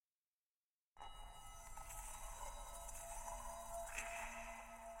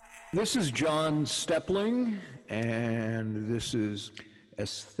This is John Stepling, and this is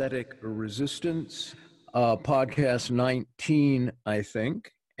Aesthetic Resistance, podcast 19, I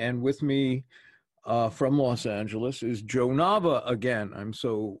think. And with me from Los Angeles is Joe Nava again. I'm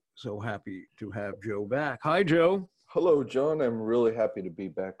so happy to have Joe back. Hi, Joe. Hello, John. I'm really happy to be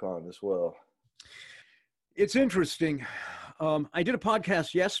back on as well. It's interesting. I did a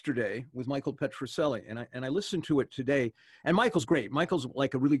podcast yesterday with Michael Petroselli, and I listened to it today. And Michael's great. Michael's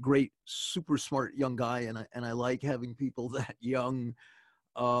like a really great, super smart young guy, and I like having people that young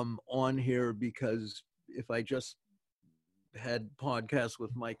on here, because if I just had podcasts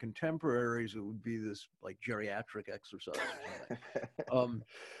with my contemporaries, it would be this like geriatric exercise or something.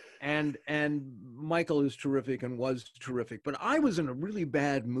 And Michael is terrific and was terrific, but I was in a really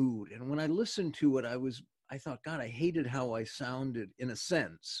bad mood, and when I listened to it, I thought, God, I hated how I sounded in a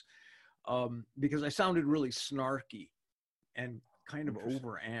sense, because I sounded really snarky and kind of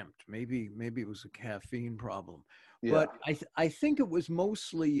overamped. Maybe it was a caffeine problem, Yeah. but I think it was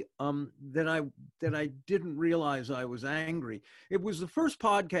mostly that I didn't realize I was angry. It was the first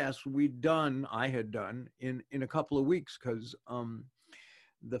podcast I had done in a couple of weeks, because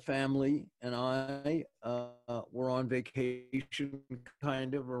the family and I were on vacation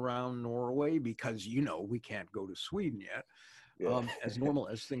kind of around Norway, because, we can't go to Sweden yet. Yeah. As normal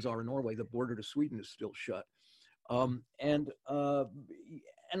as things are in Norway, the border to Sweden is still shut. And I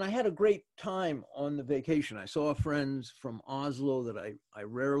had a great time on the vacation. I saw friends from Oslo that I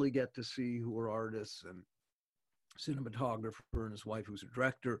rarely get to see, who are artists, and cinematographer and his wife, who's a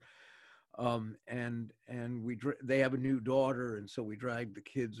director. And they have a new daughter, and so we dragged the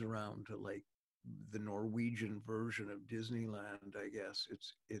kids around to like the Norwegian version of Disneyland, I guess.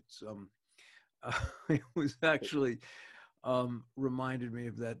 It was actually reminded me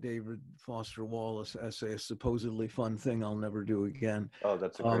of that David Foster Wallace essay, A Supposedly Fun Thing I'll Never Do Again. Oh,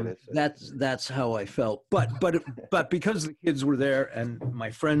 that's a great essay. That's how I felt. But because the kids were there and my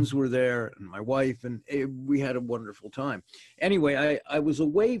friends were there and my wife, and we had a wonderful time. Anyway, I was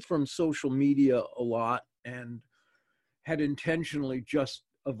away from social media a lot and had intentionally just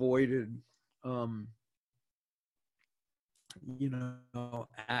avoided, accessing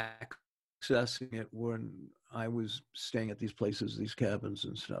it when I was staying at these places, these cabins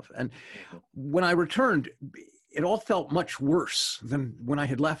and stuff. And when I returned, it all felt much worse than when I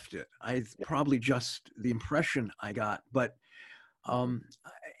had left it. Probably just the impression I got, but I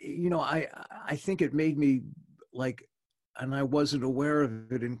think it made me like, and I wasn't aware of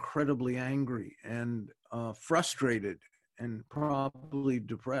it, incredibly angry and frustrated and probably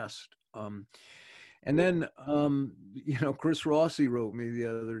depressed. And then, Chris Rossi wrote me the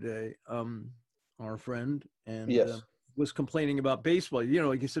other day, our friend, and Yes. was complaining about baseball.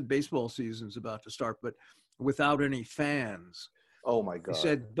 Like you said, baseball season's about to start, but without any fans. Oh my God. He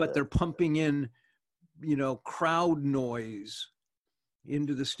said, but they're pumping in, crowd noise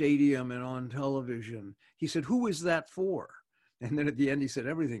into the stadium and on television. He said, who is that for? And then at the end, he said,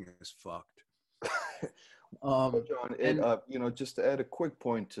 everything is fucked. Well, John, just to add a quick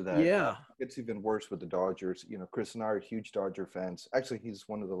point to that, Yeah. it's even worse with the Dodgers. Chris and I are huge Dodger fans. Actually, he's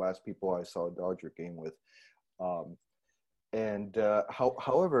one of the last people I saw a Dodger game with.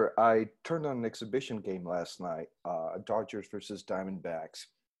 However, I turned on an exhibition game last night, Dodgers versus Diamondbacks.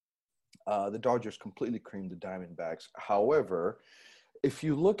 The Dodgers completely creamed the Diamondbacks. However, if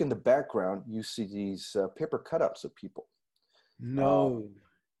you look in the background, you see these paper cutouts of people. No.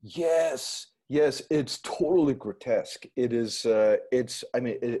 Yes, it's totally grotesque. It is. It's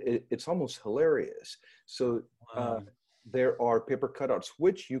almost hilarious. So Wow. there are paper cutouts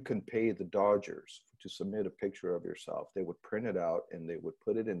which you can pay the Dodgers to submit a picture of yourself. They would print it out and they would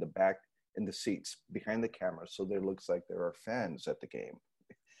put it in the back in the seats behind the camera, so there looks like there are fans at the game.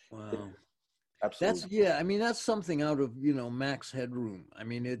 Wow. Absolutely. That's something out of, Max Headroom.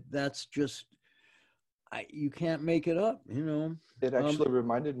 That's just, you can't make it up, It actually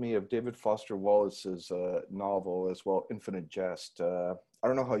reminded me of David Foster Wallace's novel as well, Infinite Jest. I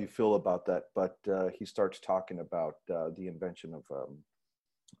don't know how you feel about that, but he starts talking about the invention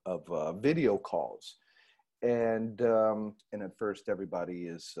of video calls, and at first everybody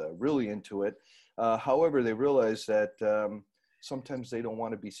is really into it. However, they realize that sometimes they don't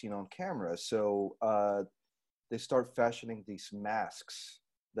want to be seen on camera, so they start fashioning these masks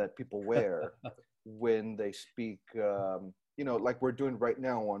that people wear when they speak, like we're doing right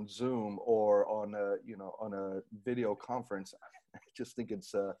now on Zoom or on a video conference. I just think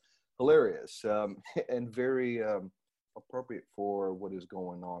it's hilarious and very appropriate for what is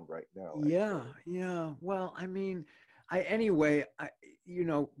going on right now. Yeah. Well, and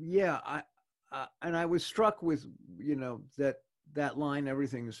I was struck with, that that line,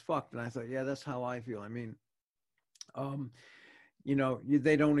 everything is fucked. And I thought, yeah, that's how I feel. I mean, um, you know,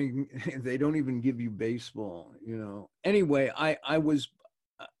 they don't even they don't even give you baseball. You know. Anyway, I was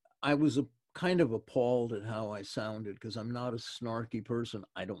a kind of appalled at how I sounded because I'm not a snarky person,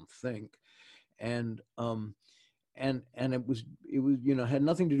 I don't think, and and it was you know had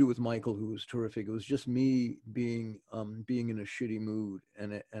nothing to do with Michael, who was terrific. It was just me being in a shitty mood,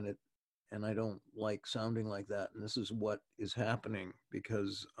 and I don't like sounding like that. And this is what is happening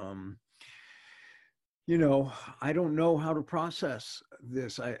because you know, I don't know how to process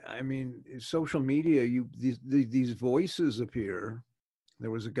this. I mean, social media, these voices appear.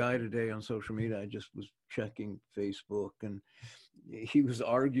 There was a guy today on social media. I just was checking Facebook, and he was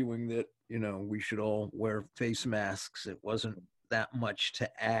arguing that, you know, we should all wear face masks. It wasn't that much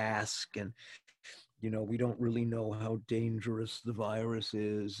to ask, and you know, we don't really know how dangerous the virus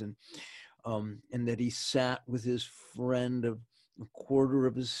is, and that he sat with his friend of a quarter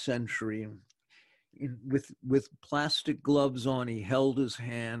of a century with plastic gloves on. He held his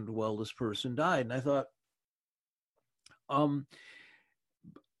hand while this person died, and I thought, um,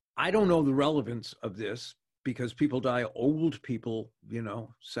 I don't know the relevance of this because people die. Old people, you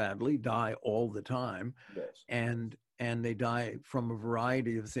know, sadly die all the time, Yes. and they die from a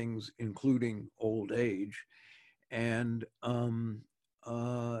variety of things, including old age, and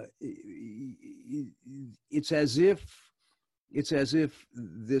it's as if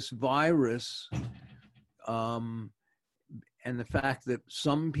this virus, um, and the fact that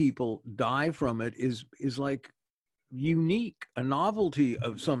some people die from it is like unique, a novelty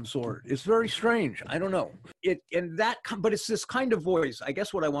of some sort. It's very strange. I don't know it, and that, but it's this kind of voice. I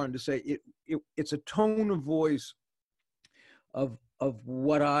guess what I wanted to say, it's a tone of voice of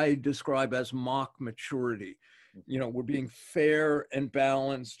what I describe as mock maturity. You know, we're being fair and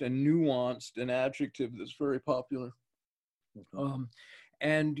balanced and nuanced, an adjective that's very popular.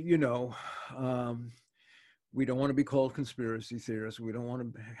 And you know, we don't want to be called conspiracy theorists. We don't want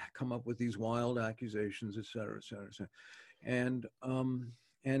to come up with these wild accusations, et cetera, et cetera, et cetera.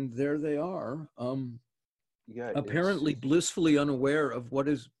 And there they are, Yeah, apparently blissfully unaware of what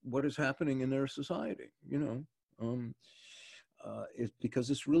is happening in their society. You know, it's because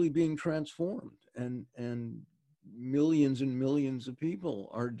it's really being transformed, and millions and millions of people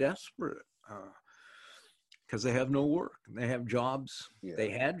are desperate because they have no work. They have jobs. Yeah. They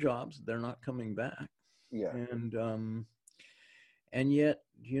had jobs. They're not coming back. Yeah. And yet,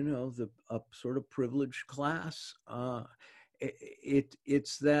 you know, the sort of privileged class,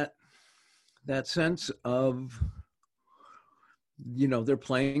 it's that sense of, you know, they're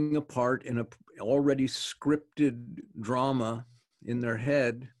playing a part in a already scripted drama in their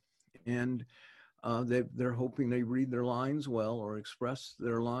head, and they're hoping they read their lines well or express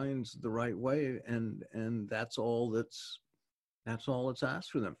their lines the right way, and that's all that's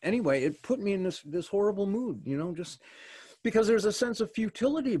asked for them. Anyway, it put me in this horrible mood, you know, just because there's a sense of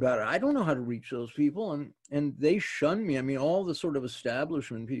futility about it. I don't know how to reach those people, and they shun me. I mean, all the sort of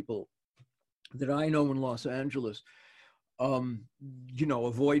establishment people that I know in Los Angeles, you know,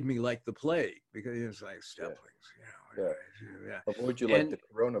 avoid me like the plague because it's like steppings, you know. Yeah. Avoid you like the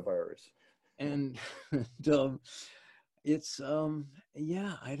coronavirus. And it's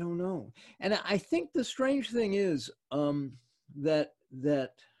yeah, I don't know. And I think the strange thing is that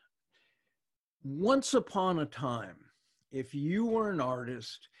once upon a time, if you were an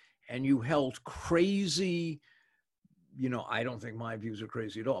artist and you held crazy, you know, I don't think my views are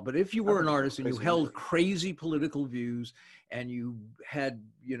crazy at all, but if you were an artist and you held crazy political views, and you had,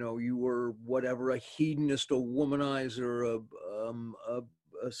 you know, you were whatever, a hedonist, a womanizer,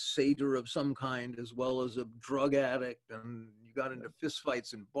 a satyr of some kind, as well as a drug addict, and you got into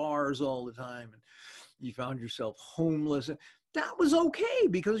fistfights in bars all the time, and you found yourself homeless, that was okay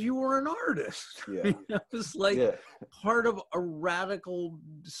because you were an artist. Yeah. It was like part of a radical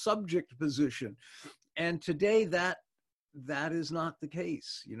subject position. And today that is not the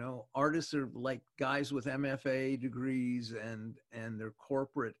case. You know, artists are like guys with MFA degrees, and they're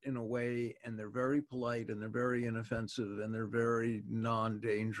corporate in a way, and they're very polite, and they're very inoffensive, and they're very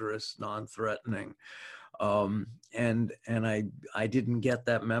non-dangerous, non-threatening. And I didn't get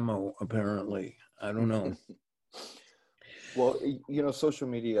that memo, apparently. I don't know. Well, you know, social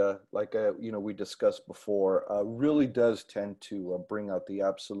media, like, you know, we discussed before, really does tend to bring out the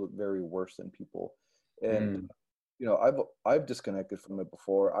absolute very worst in people. And, you know, I've disconnected from it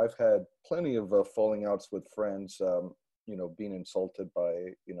before. I've had plenty of falling outs with friends, you know, being insulted by,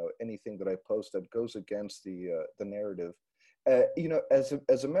 you know, anything that I post that goes against the narrative. You know, as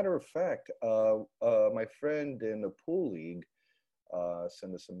a matter of fact, my friend in the pool league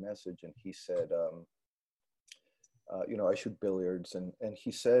sent us a message, and he said, I shoot billiards, and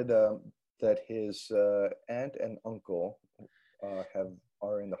he said that his aunt and uncle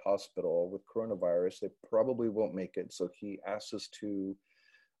are in the hospital with coronavirus. They probably won't make it, so he asked us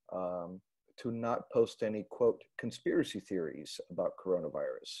um, to not post any quote conspiracy theories about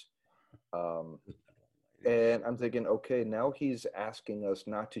coronavirus. Um, and I'm thinking, okay, now he's asking us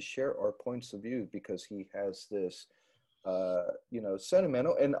not to share our points of view because he has this,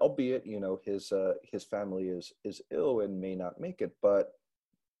 sentimental, and albeit, his family is ill and may not make it, but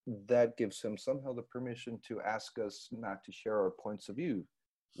that gives him somehow the permission to ask us not to share our points of view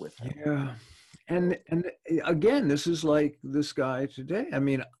with him. Yeah. And again, this is like this guy today. I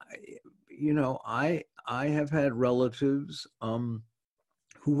mean, I have had relatives who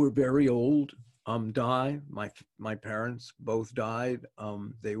were very old die. My parents both died.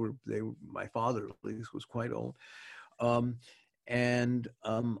 My father at least was quite old. And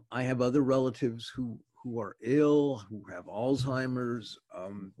I have other relatives who are ill, who have Alzheimer's.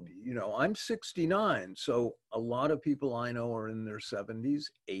 I'm 69, so a lot of people I know are in their 70s,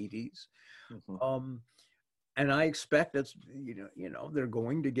 80s. Mm-hmm. And I expect that's, they're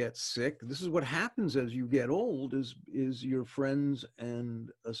going to get sick. This is what happens as you get old is your friends and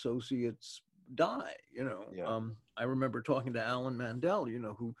associates die, Yeah. I remember talking to Alan Mandel,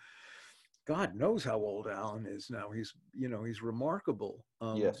 who, God knows how old Alan is now. He's remarkable.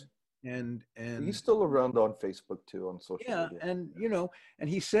 Yes. And he's still around on Facebook too, on social media. And and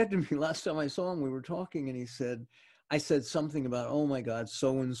he said to me last time I saw him, we were talking, and I said something about, oh my God,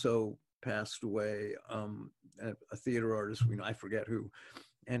 so and so passed away, a theater artist, I forget who,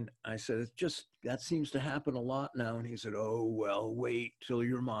 and I said, that seems to happen a lot now. And he said, oh well, wait till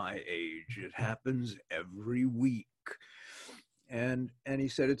you're my age, it happens every week. And he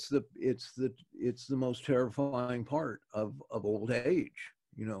said it's the most terrifying part of old age,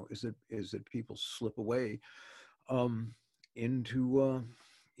 is that people slip away into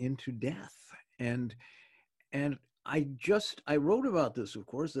death. And I wrote about this, of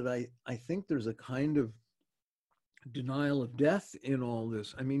course, that I think there's a kind of denial of death in all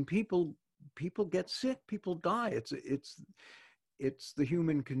this. I mean, people get sick, people die. It's the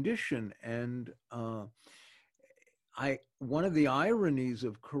human condition. And one of the ironies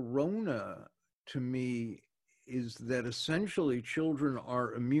of Corona to me is that essentially children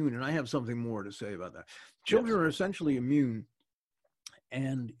are immune, and I have something more to say about that. Children are essentially immune,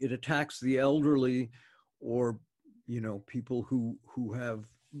 and it attacks the elderly or, people who have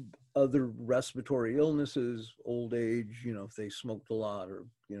other respiratory illnesses, old age, if they smoked a lot or,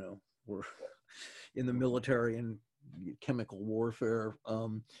 were in the military and chemical warfare.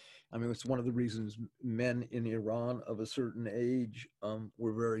 It's one of the reasons men in Iran of a certain age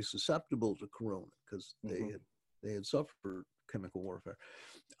were very susceptible to Corona, because they had suffered chemical warfare.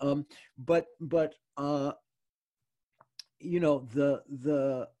 But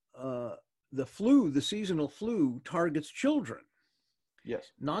the flu, the seasonal flu, targets children.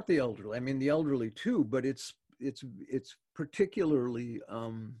 Yes. Not the elderly. I mean, the elderly too, but it's particularly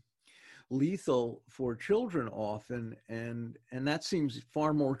lethal for children often, and that seems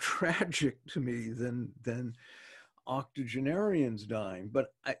far more tragic to me than octogenarians dying.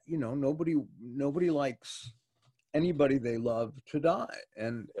 But nobody likes anybody they love to die,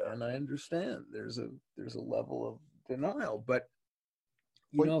 and I understand there's a level of denial, but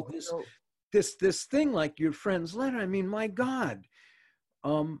this thing like your friend's letter, I mean, my God,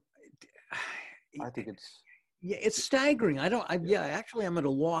 I think it's staggering. Actually, I'm at a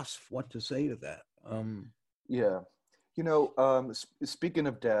loss what to say to that. Speaking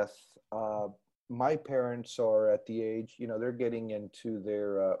of death, my parents are at the age, they're getting into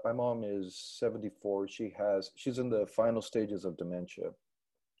their, my mom is 74. She's in the final stages of dementia.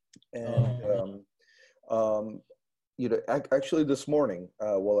 And, actually this morning,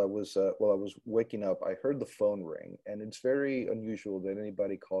 while I was waking up, I heard the phone ring, and it's very unusual that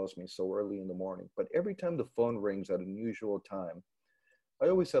anybody calls me so early in the morning. But every time the phone rings at an unusual time, I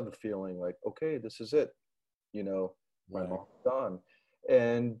always have the feeling like, okay, this is it. My mom's gone.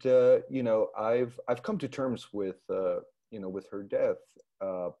 And, I've come to terms with, with her death.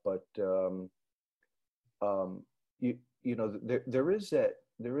 But there is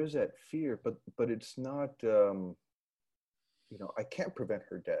that fear, but it's not, I can't prevent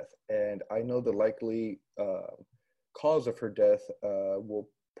her death. And I know the likely cause of her death will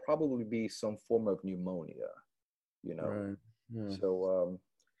probably be some form of pneumonia, Right. Yeah. So,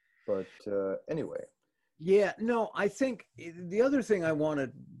 anyway. Yeah, no, I think the other thing I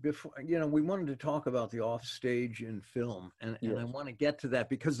wanted before, we wanted to talk about the offstage in film, and I want to get to that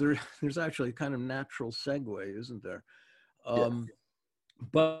because there's actually a kind of natural segue, isn't there?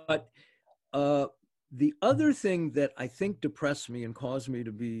 But The other thing that I think depressed me and caused me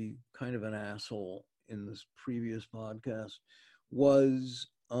to be kind of an asshole in this previous podcast was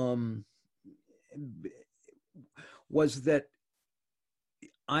was that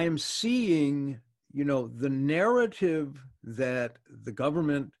I am seeing, the narrative that the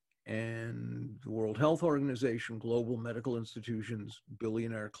government and the World Health Organization, global medical institutions,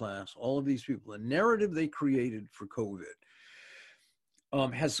 billionaire class, all of these people, the narrative they created for COVID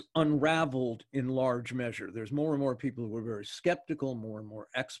has unraveled in large measure. There's more and more people who are very skeptical, more and more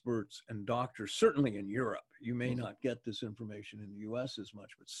experts and doctors, certainly in Europe. You may not get this information in the US as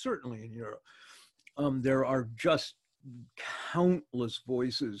much, but certainly in Europe. There are just countless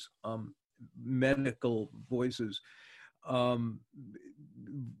voices, medical voices,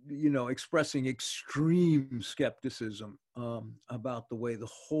 expressing extreme skepticism about the way the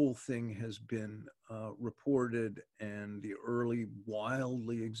whole thing has been reported and the early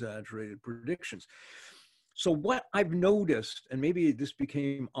wildly exaggerated predictions. So what I've noticed, and maybe this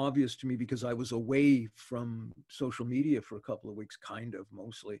became obvious to me because I was away from social media for a couple of weeks, kind of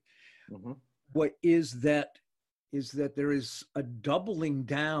mostly, what is that there is a doubling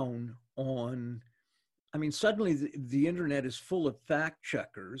down on, I mean, suddenly the internet is full of fact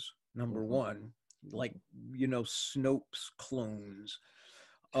checkers, number one, like, Snopes clones.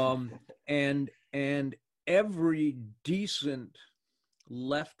 And every decent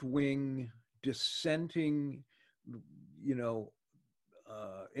left-wing dissenting,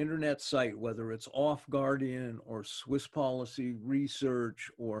 internet site, whether it's Off Guardian or Swiss Policy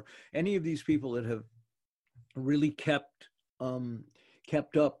Research or any of these people that have really kept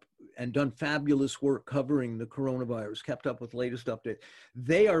up and done fabulous work covering the coronavirus, kept up with latest updates,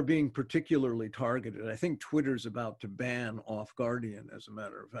 they are being particularly targeted. I think Twitter's about to ban Off Guardian, as a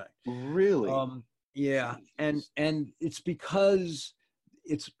matter of fact. Really? Yeah, and it's because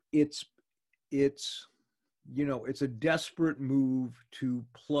it's a desperate move to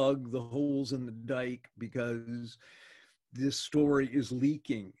plug the holes in the dike because this story is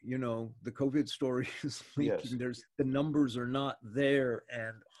leaking. The COVID story is leaking. Yes. The numbers are not there,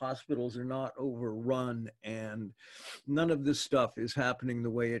 and hospitals are not overrun, and none of this stuff is happening the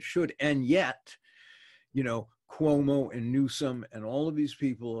way it should. And yet, Cuomo and Newsom and all of these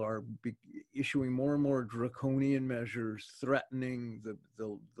people are issuing more and more draconian measures, threatening.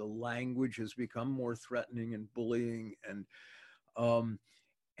 The language has become more threatening and bullying,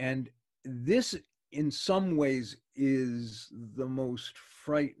 and this, in some ways, is the most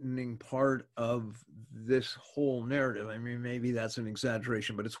frightening part of this whole narrative. I mean, maybe that's an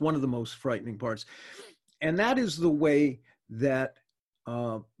exaggeration, but it's one of the most frightening parts. And that is the way that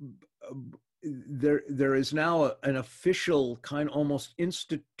there is now an official, kind of almost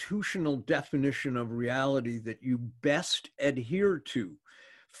institutional definition of reality that you best adhere to.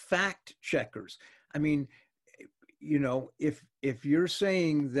 Fact checkers. I mean, if you're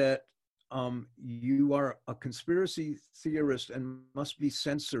saying that you are a conspiracy theorist and must be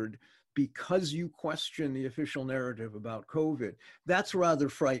censored because you question the official narrative about COVID, that's rather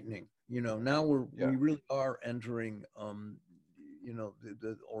frightening. Now we really are entering,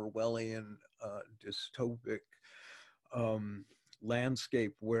 the Orwellian dystopic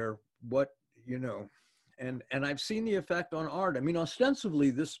landscape where and I've seen the effect on art. I mean, ostensibly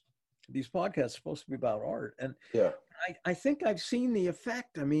these podcasts are supposed to be about art, and I think I've seen the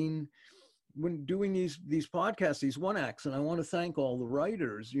effect. I mean, when doing these podcasts, these one acts, and I want to thank all the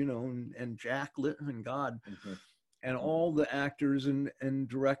writers, and Jack Litton and God, and all the actors and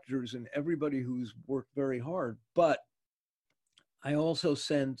directors and everybody who's worked very hard. But I also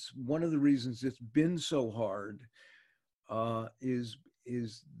sense one of the reasons it's been so hard is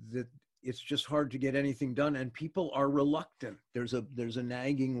that it's just hard to get anything done, and people are reluctant. There's a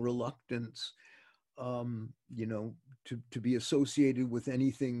nagging reluctance, to be associated with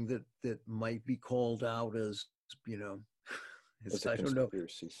anything that might be called out as, as a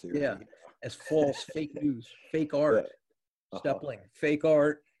conspiracy theory. Yeah, as false, fake news, fake art, Stepling, fake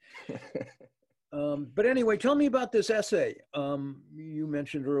art. But anyway, tell me about this essay you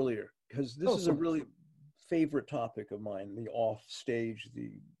mentioned earlier, because this is a really favorite topic of mine, the off stage,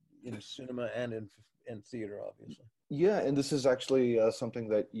 in cinema and in theater, obviously. Yeah, and this is actually something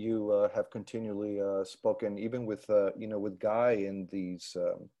that you have continually spoken, even with with Guy in these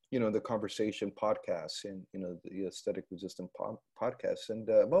the conversation podcasts and the aesthetic resistant podcasts. And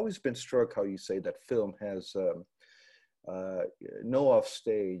I've always been struck how you say that film has no off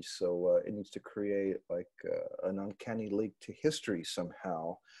stage, so it needs to create like an uncanny link to history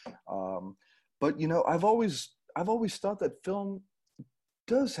somehow. But I've always thought that film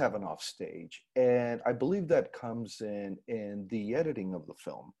does have an off stage, and I believe that comes in the editing of the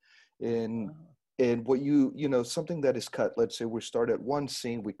film, in And what something that is cut, let's say we start at one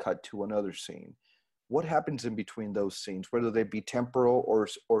scene, we cut to another scene. What happens in between those scenes, whether they be temporal or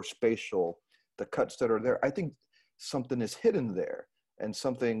spatial, the cuts that are there, I think something is hidden there, and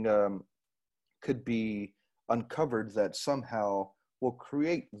something could be uncovered that somehow will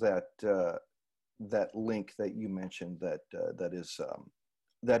create that link that you mentioned that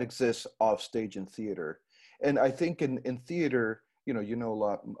exists off stage in theater. And I think in theater, you know a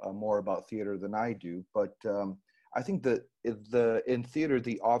lot more about theater than I do, but I think that in theater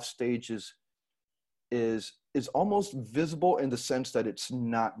the off stage is almost visible in the sense that it's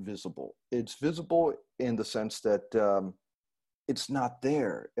not visible. It's visible in the sense that it's not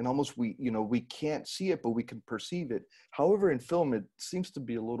there, and almost we can't see it, but we can perceive it. However, in film, it seems to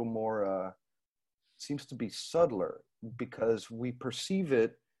be a little more seems to be subtler, because we perceive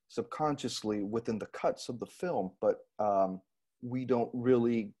it subconsciously within the cuts of the film, but we don't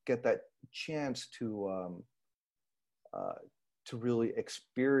really get that chance to really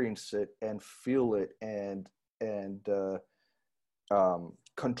experience it and feel it and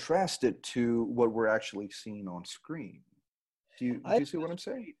contrast it to what we're actually seeing on screen. Do you see what I'm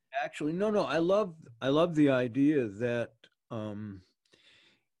saying? Actually, no. I love the idea that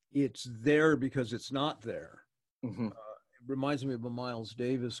it's there because it's not there. Mm-hmm. It reminds me of a Miles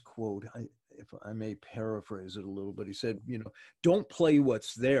Davis quote. If I may paraphrase it a little, but he said, don't play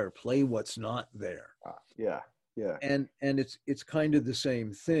what's there, play what's not there. Yeah. And it's kind of the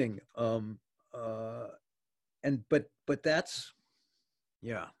same thing. But that's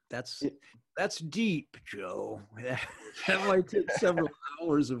deep, Joe. That might take several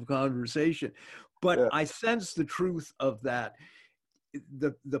hours of conversation, but yeah. I sense the truth of that.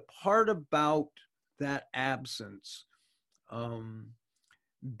 The part about that absence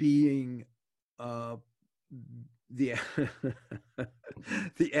being the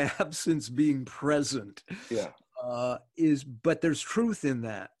the absence being present, but there's truth in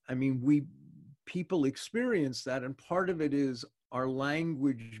that. I mean, people experience that, and part of it is our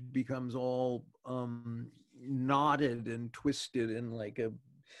language becomes all knotted and twisted in like a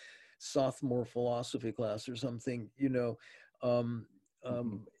sophomore philosophy class or something,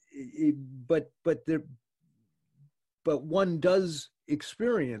 but one does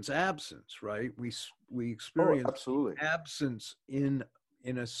experience absence, right? We experience absolutely absence in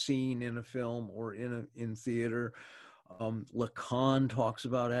a scene, in a film, or in theater. Lacan talks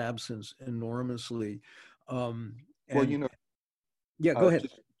about absence enormously. Yeah, go ahead.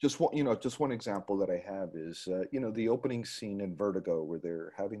 Just one example that I have is the opening scene in Vertigo, where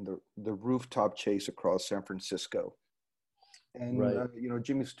they're having the rooftop chase across San Francisco, and right.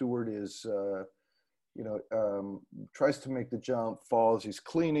 Jimmy Stewart is tries to make the jump, falls. He's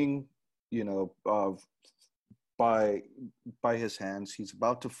cleaning, by his hands. He's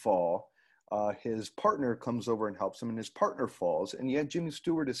about to fall. His partner comes over and helps him, and his partner falls, and yet Jimmy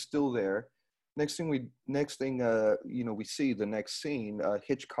Stewart is still there. Next thing we see the next scene,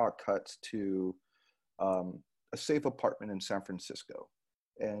 Hitchcock cuts to a safe apartment in San Francisco,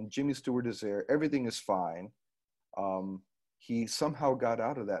 and Jimmy Stewart is there. Everything is fine. He somehow got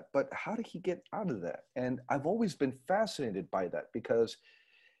out of that, but how did he get out of that? And I've always been fascinated by that, because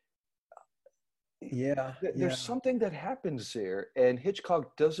there's something that happens there, and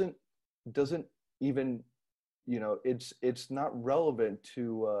Hitchcock doesn't even, it's not relevant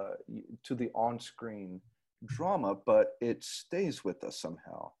to the on-screen drama, but it stays with us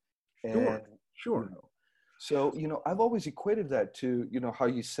somehow. Sure. So I've always equated that to how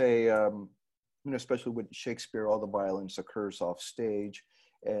you say especially with Shakespeare, all the violence occurs off stage.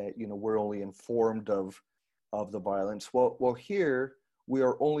 We're only informed of the violence. Well, here we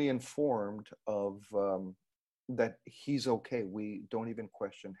are only informed of that he's okay. We don't even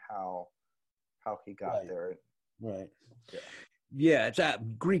question how he got there. Right. Yeah, it's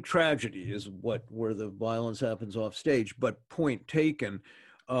that Greek tragedy is where the violence happens off stage. But point taken.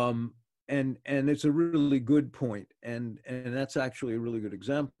 And it's a really good point, and that's actually a really good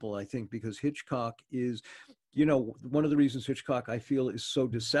example, I think, because Hitchcock is, one of the reasons Hitchcock, I feel, is so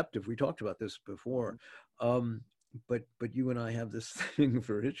deceptive. We talked about this before, but you and I have this thing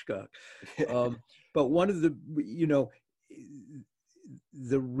for Hitchcock. But one of the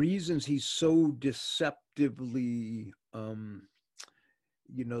reasons he's so deceptively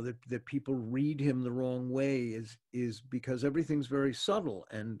that people read him the wrong way is because everything's very subtle,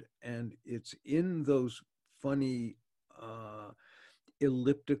 and it's in those funny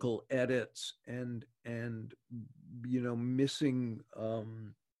elliptical edits and missing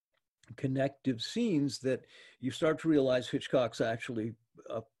connective scenes that you start to realize Hitchcock's actually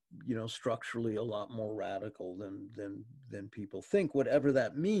structurally a lot more radical than people think, whatever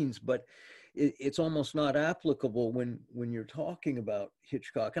that means. But it's almost not applicable when you're talking about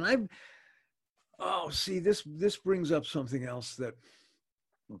Hitchcock. And see, this brings up something else that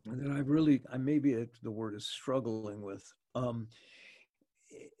Mm-hmm. I maybe the word is struggling with.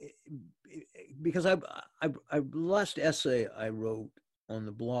 Because I last essay I wrote on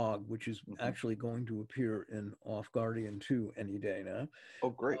the blog, which is Mm-hmm. actually going to appear in Off Guardian 2 any day now, Oh,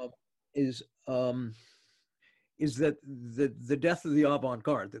 great. is that the death of the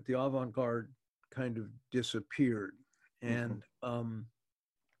avant-garde, that the avant-garde kind of disappeared, Mm-hmm. and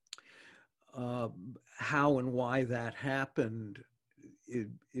how and why that happened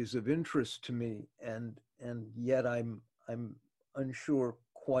is of interest to me, and yet I'm unsure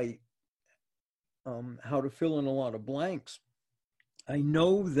quite how to fill in a lot of blanks. I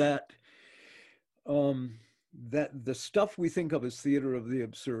know that that the stuff we think of as theater of the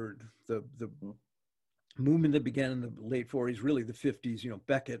absurd, the movement that began in the late 40s, really the 50s,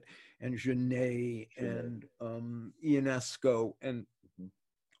 Beckett and Genet and Ionesco, and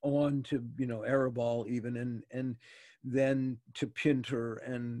on to Arabal even, and then to Pinter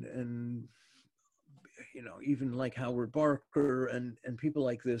and even like Howard Barker and people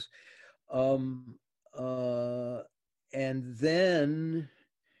like this, and then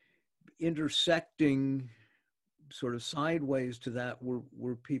intersecting sort of sideways to that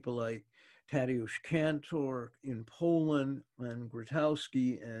were people like Tadeusz Kantor in Poland and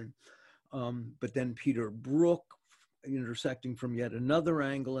Grotowski, and but then Peter Brook intersecting from yet another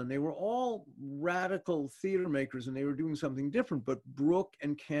angle, and they were all radical theater makers, and they were doing something different. But Brook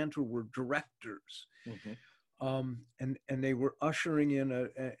and Kantor were directors, and they were ushering in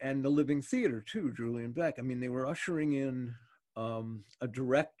and the living theater too. Julian Beck. I mean, they were ushering in a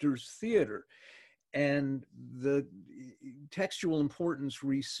director's theater, and the textual importance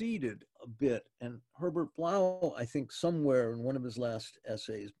receded a bit. And Herbert Blau, I think somewhere in one of his last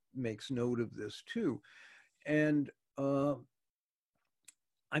essays, makes note of this too. And I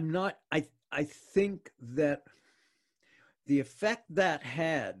think that the effect that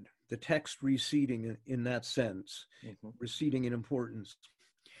had, the text receding in that sense, receding in importance,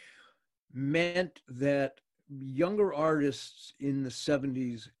 meant that younger artists in the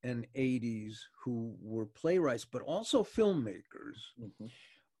 70s and 80s who were playwrights, but also filmmakers,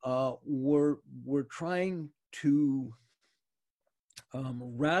 were trying to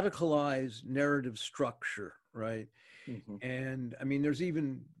radicalize narrative structure, right? And I mean, there's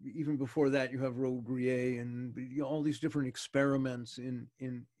even before that, you have Rode Grier and all these different experiments in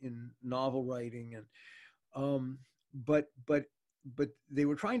novel writing, and but they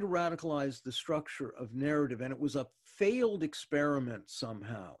were trying to radicalize the structure of narrative, and it was a failed experiment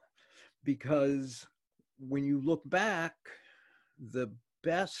somehow, because when you look back, the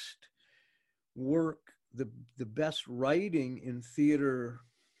best work, the best writing in theater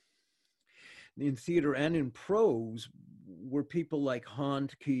and in prose were people like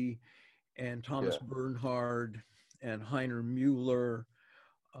Handke and Thomas Bernhard and Heiner Müller,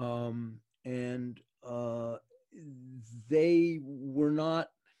 and they were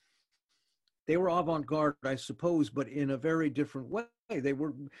avant-garde, I suppose, but in a very different way.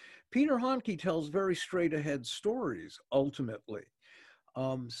 Peter Handke tells very straight ahead stories ultimately.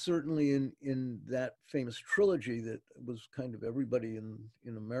 Certainly in that famous trilogy that was kind of everybody in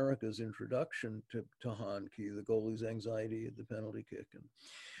America's introduction to Handke, The Goalie's Anxiety, The Penalty Kick, and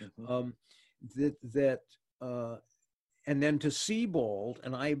and then to Sebald,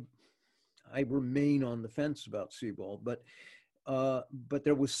 and I remain on the fence about Sebald, but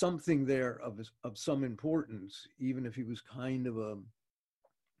there was something there of some importance, even if he was kind of a,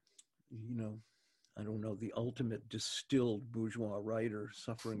 I don't know, the ultimate distilled bourgeois writer,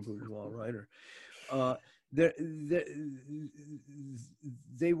 suffering bourgeois writer.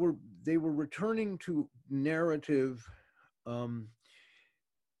 They were returning to narrative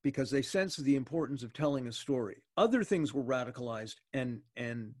because they sensed the importance of telling a story. Other things were radicalized, and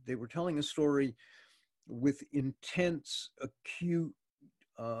they were telling a story with intense, acute,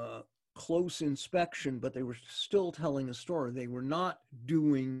 close inspection, but they were still telling a story. They were not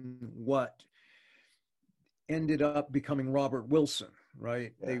doing what ended up becoming Robert Wilson,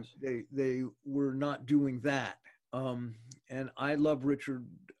 right? Yes. They were not doing that. And I love Richard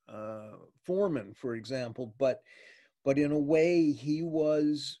Foreman, for example, but in a way he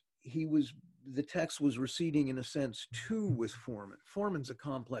was the text was receding in a sense too with Foreman. Foreman's a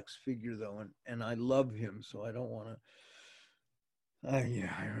complex figure though, and I love him, so I don't want to. I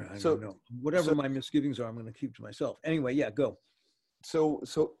don't know. Whatever my misgivings are, I'm going to keep to myself. Anyway, yeah, go. So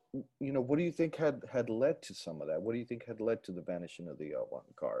what do you think had led to some of that? What do you think had led to the vanishing of the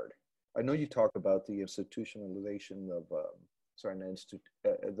avant-garde? I know you talk about the institutionalization of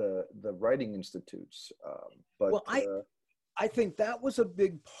the writing institutes. But Well, I think that was a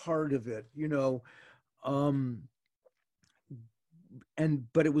big part of it, you know,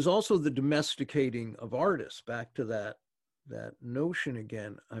 but it was also the domesticating of artists. Back to that notion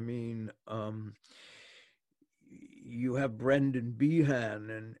again. I mean, you have Brendan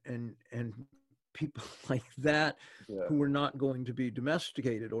Behan and people like that yeah, who were not going to be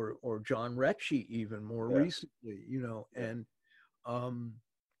domesticated, or John Recchi even more yeah, recently, you know, yeah, and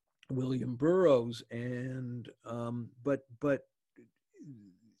William Burroughs, and but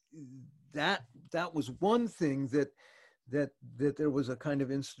that was one thing that there was a kind of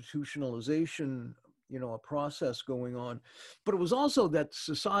institutionalization, you know, a process going on, but it was also that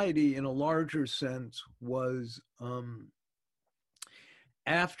society in a larger sense was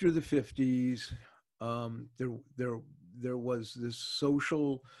after the 50s, there was this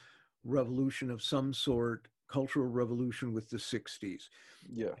social revolution of some sort, cultural revolution with the 60s,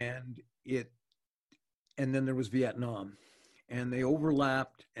 yeah, and then there was Vietnam, and they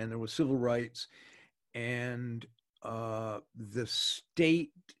overlapped, and there was civil rights, and the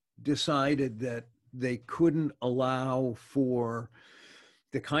state decided that they couldn't allow for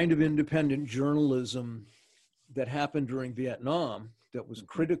the kind of independent journalism that happened during Vietnam that was mm-hmm.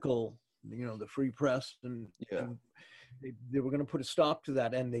 critical, you know, the free press, Yeah, and they were going to put a stop to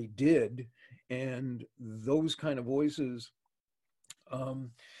that, and they did. And those kind of voices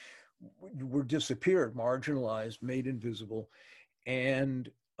were disappeared, marginalized, made invisible. And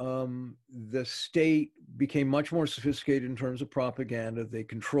the state became much more sophisticated in terms of propaganda. They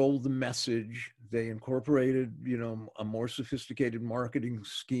controlled the message. They incorporated, you know, a more sophisticated marketing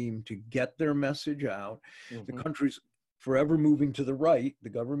scheme to get their message out. The mm-hmm. country's forever moving to the right. The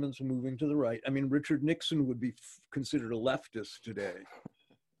government's moving to the right. I mean, Richard Nixon would be considered a leftist today.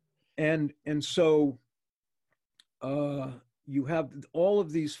 And so you have all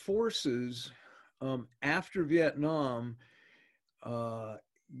of these forces after Vietnam.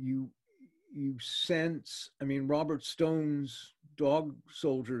 You sense, I mean, Robert Stone's Dog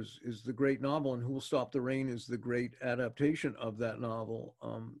Soldiers is the great novel, and Who Will Stop the Rain is the great adaptation of that novel.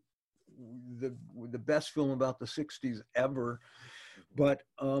 The best film about the 60s ever, but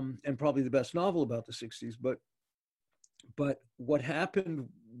and probably the best novel about the 60s. But what happened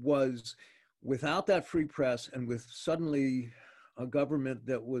was, without that free press, and with suddenly a government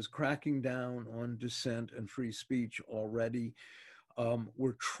that was cracking down on dissent and free speech already, they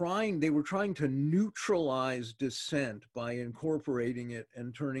were trying to neutralize dissent by incorporating it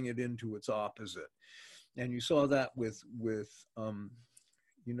and turning it into its opposite. And you saw that with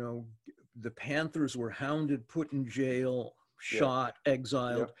you know, the Panthers were hounded, put in jail, shot,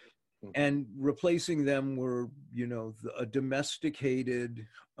 exiled, and replacing them were, you know, a domesticated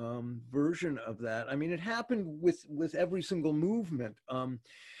version of that. I mean, it happened with every single movement.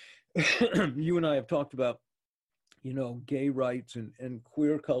 You and I have talked about, you know, gay rights and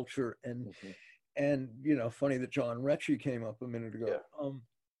queer culture, and you know, funny that John Recchi came up a minute ago.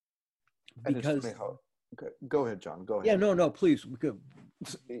 Because okay, go ahead, John. Go ahead. Yeah, no, please.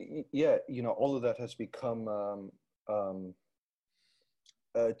 Yeah, you know, all of that has become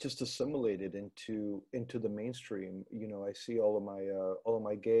just assimilated into the mainstream. You know, I see all of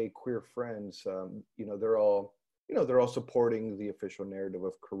my gay queer friends. You know, they're all supporting the official narrative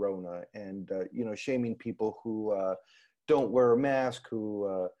of Corona, and you know, shaming people who don't wear a mask,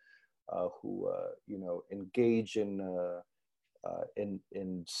 who you know, engage in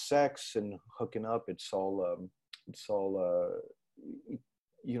sex and hooking up. It's all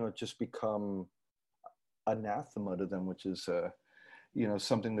you know, just become anathema to them, which is you know,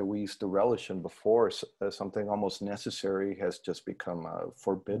 something that we used to relish in before, something almost necessary, has just become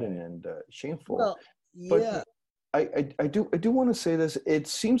forbidden and shameful. Well, yeah. But I do want to say this. It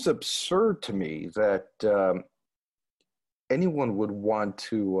seems absurd to me that anyone would want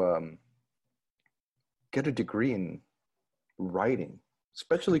to get a degree in writing,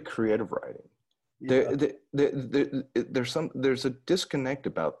 especially creative writing. Yeah. There's a disconnect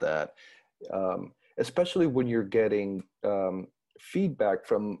about that, especially when you're getting feedback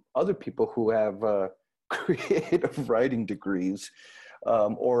from other people who have creative writing degrees,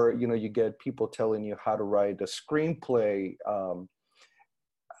 or you know, you get people telling you how to write a screenplay.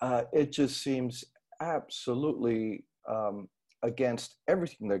 It just seems absolutely against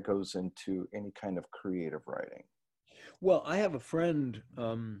everything that goes into any kind of creative writing. Well, I have a friend,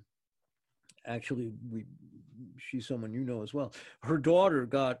 actually, she's someone you know as well. Her daughter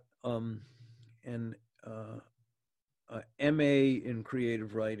got an MA in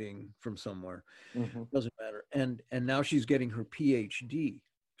creative writing from somewhere. Doesn't matter. And now she's getting her PhD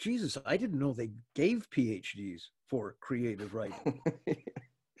Jesus, I didn't know they gave PhDs for creative writing.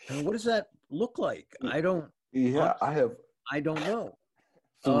 And what does that look like? Yeah, I don't know.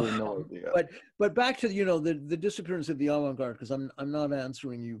 absolutely no idea. But back to the disappearance of the avant-garde, because I'm not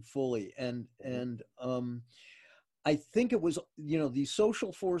answering you fully, and I think it was the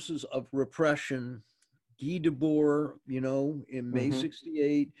social forces of repression. Guy Debord, in May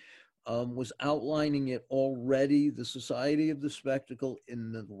 '68, was outlining it already. The Society of the Spectacle,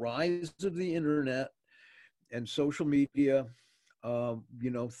 in the rise of the internet and social media,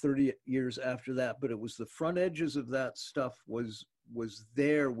 30 years after that. But it was the front edges of that stuff was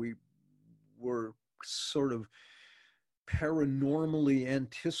there. We were sort of paranormally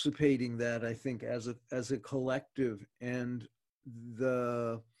anticipating that, I think, as a collective. And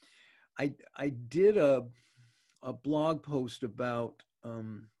I did a blog post about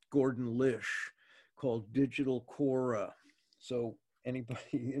Gordon Lish called Digital Cora. So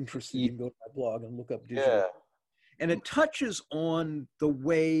anybody interested, you can go to my blog and look up Digital. Yeah. And it touches on the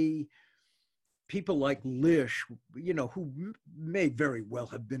way people like Lish, who may very well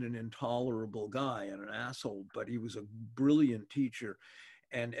have been an intolerable guy and an asshole, but he was a brilliant teacher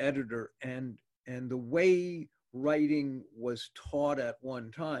and editor, and the way writing was taught at one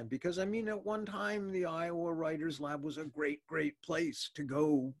time. Because at one time the Iowa Writers Lab was a great place to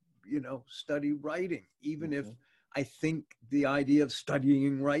go, study writing, even if I think the idea of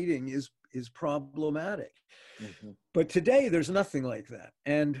studying writing is problematic. But today there's nothing like that.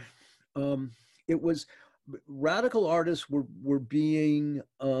 And it was radical artists were being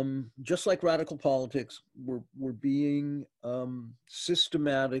just like radical politics were being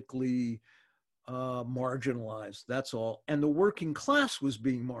systematically marginalized. That's all. And the working class was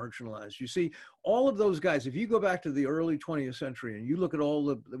being marginalized. You see, all of those guys, if you go back to the early 20th century and you look at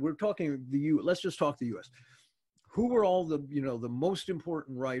we're talking let's just talk the US. Who were all the most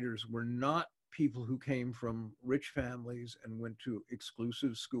important writers were not people who came from rich families and went to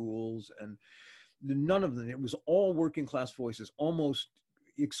exclusive schools, and none of them. It was all working class voices, almost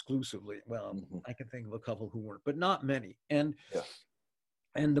exclusively. Well, I can think of a couple who weren't, but not many. And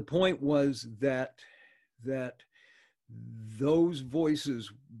the point was that those voices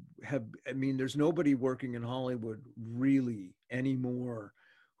there's nobody working in Hollywood really anymore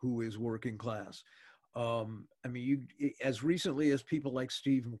who is working class. As recently as people like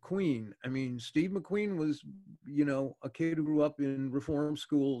Steve McQueen. Steve McQueen was, a kid who grew up in reform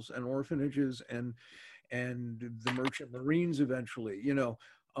schools and orphanages and the Merchant Marines eventually,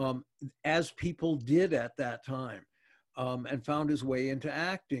 as people did at that time, and found his way into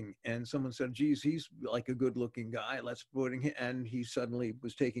acting. And someone said, geez, he's like a good looking guy. Let's put him, and he suddenly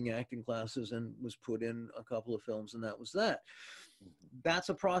was taking acting classes and was put in a couple of films, and that was that. That's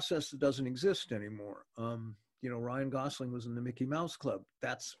a process that doesn't exist anymore. Ryan Gosling was in the Mickey Mouse Club.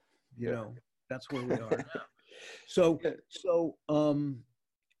 That's, that's where we are now. So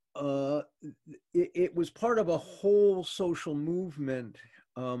it was part of a whole social movement,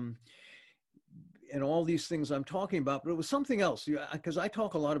 and all these things I'm talking about, but it was something else, because I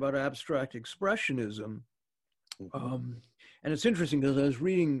talk a lot about abstract expressionism. And it's interesting because I was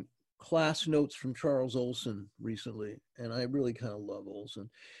reading class notes from Charles Olson recently, and I really kind of love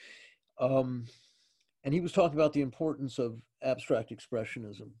Olson. And he was talking about the importance of abstract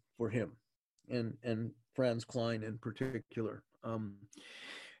expressionism for him, and Franz Klein in particular.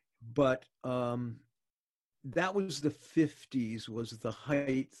 But that was the 50s, was the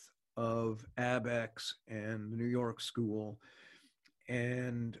height of ABEX and the New York School.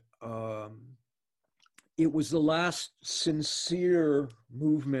 And it was the last sincere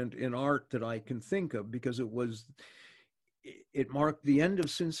movement in art that I can think of, because it marked the end of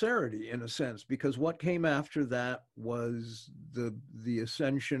sincerity in a sense, because what came after that was the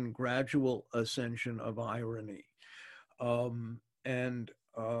gradual ascension of irony.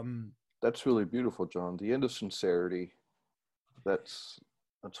 That's really beautiful, John. The end of sincerity. That's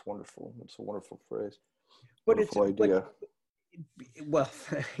wonderful. That's a wonderful phrase. Wonderful idea. Well,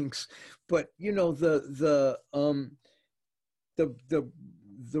 thanks. But the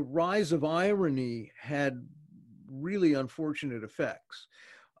rise of irony had really unfortunate effects,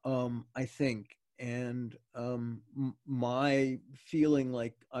 I think. And my feeling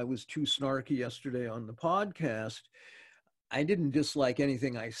like I was too snarky yesterday on the podcast, I didn't dislike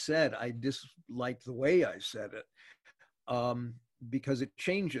anything I said. I disliked the way I said it, because it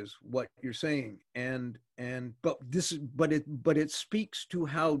changes what you're saying. But it speaks to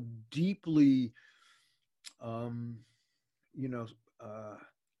how deeply, how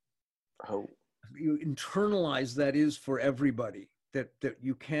you internalize that is for everybody, that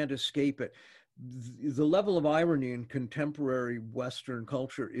you can't escape it. the level of irony in contemporary Western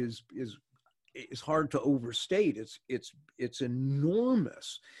culture is hard to overstate. It's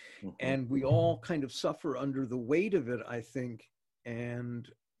enormous, and we all kind of suffer under the weight of it, I think. And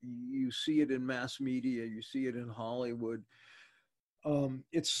you see it in mass media, you see it in Hollywood.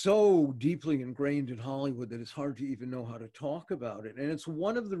 It's so deeply ingrained in Hollywood that it's hard to even know how to talk about it. And it's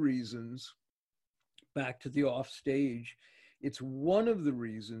one of the reasons, back to the offstage, it's one of the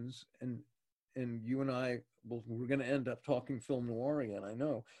reasons, and you and I, well, we're going to end up talking film noir again, I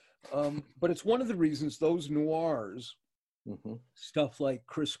know. But it's one of the reasons those noirs, stuff like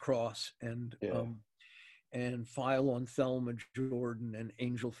Crisscross and File on Thelma Jordan and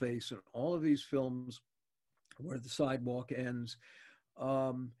Angel Face and all of these films where the sidewalk ends,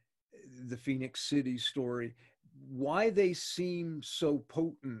 the Phoenix City story, why they seem so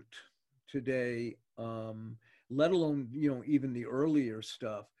potent today, let alone, even the earlier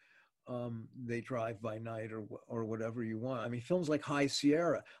stuff, They Drive by Night or whatever you want. I mean, films like High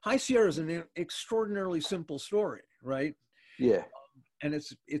Sierra. High Sierra is an extraordinarily simple story, right? Yeah. And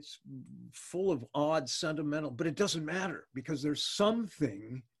it's full of odd, sentimental, but it doesn't matter because there's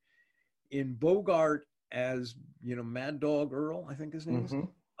something in Bogart as, Mad Dog Earl, I think his name is.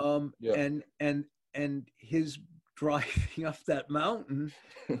 And his driving up that mountain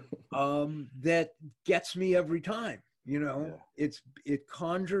that gets me every time. It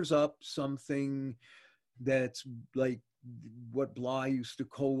conjures up something that's like what Bly used to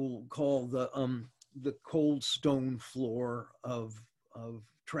call the cold stone floor of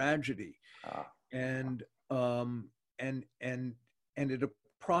tragedy, and it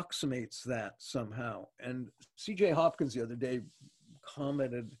approximates that somehow. And C.J. Hopkins the other day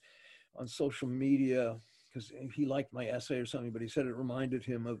commented on social media, because he liked my essay or something, but he said it reminded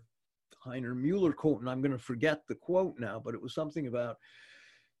him of Heiner Mueller quote, and I'm going to forget the quote now, but it was something about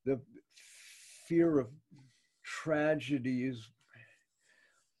the fear of tragedy is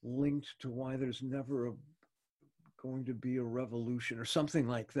linked to why there's never going to be a revolution or something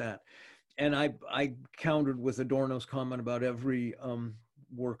like that. And I countered with Adorno's comment about every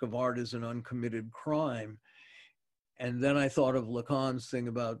work of art is an uncommitted crime. And then I thought of Lacan's thing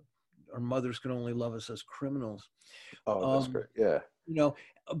about our mothers can only love us as criminals. Oh, that's great. Yeah.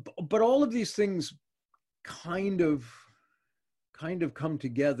 But all of these things kind of come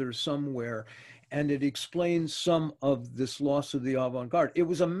together somewhere, and it explains some of this loss of the avant-garde. It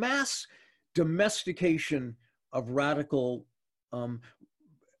was a mass domestication of radical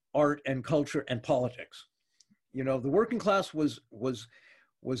art and culture and politics. The working class was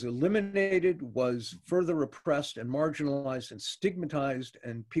eliminated, was further oppressed and marginalized and stigmatized,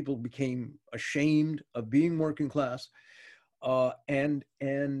 and people became ashamed of being working class. And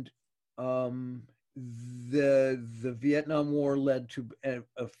the Vietnam War led to an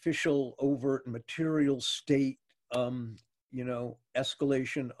official, overt, material state, escalation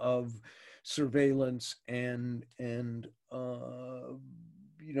of surveillance and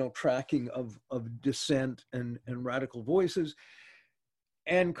tracking of dissent and radical voices.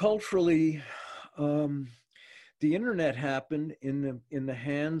 And culturally, the internet happened in the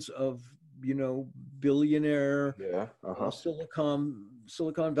hands of billionaire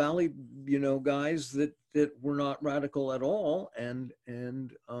Silicon Valley guys that were not radical at all, and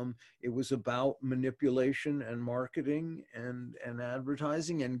it was about manipulation and marketing and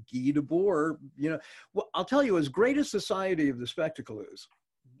advertising. And Guy Debord, well, I'll tell you, as great as Society of the Spectacle is,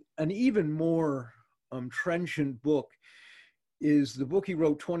 an even more trenchant book is the book he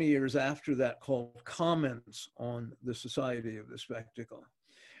wrote 20 years after that called Comments on the Society of the Spectacle,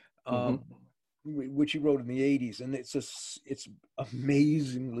 which he wrote in the 80s. And it's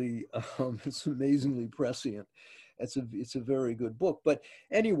amazingly prescient. It's a very good book. But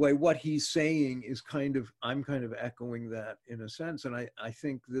anyway, what he's saying is I'm kind of echoing that in a sense. And I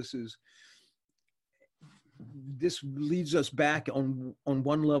think this leads us back on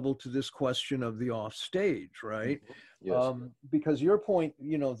one level to this question of the offstage, right? Yes. Because your point,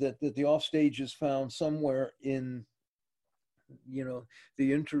 that the offstage is found somewhere in,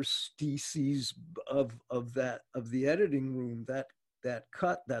 the interstices of the editing room, that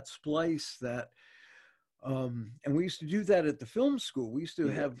cut, that splice, and we used to do that at the film school. We used to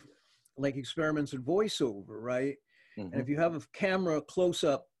have like experiments in voiceover, right? And if you have a camera close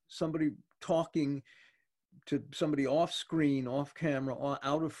up, somebody talking to somebody off screen, off camera,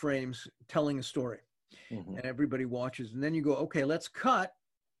 out of frames, telling a story, and everybody watches, and then you go, okay, let's cut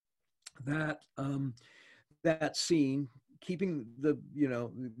that scene, keeping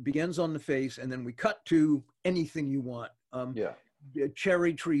begins on the face, and then we cut to anything you want.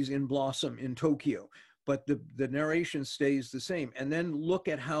 Cherry trees in blossom in Tokyo. but the narration stays the same. And then look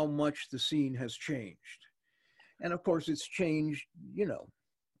at how much the scene has changed. And of course, it's changed,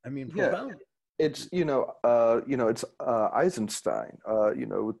 I mean, Yeah, profoundly. it's it's Eisenstein.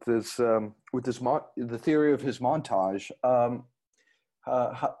 With this the theory of his montage. I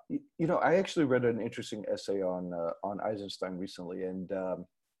actually read an interesting essay on Eisenstein recently, and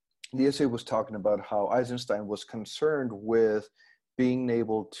the essay was talking about how Eisenstein was concerned with being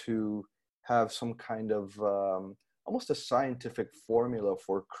able to have some kind of almost a scientific formula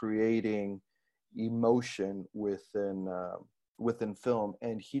for creating emotion within film,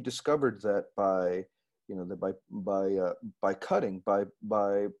 and he discovered that by cutting,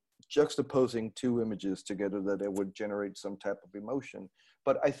 by juxtaposing two images together, that it would generate some type of emotion.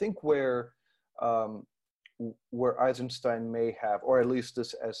 But I think where Eisenstein may have, or at least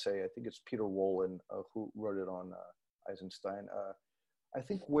this essay, I think it's Peter Wolin who wrote it on Eisenstein. I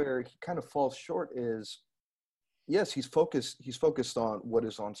think where he kind of falls short is, yes, he's focused on what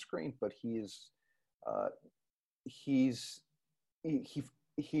is on screen, but he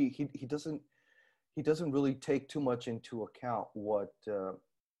doesn't really take too much into account what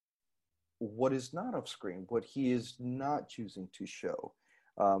is not off screen, what he is not choosing to show.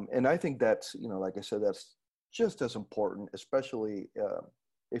 And I think that's, like I said, that's just as important, especially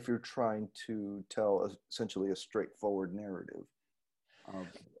if you're trying to tell essentially a straightforward narrative.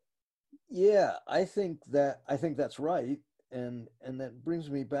 Yeah, I think that's right, and that brings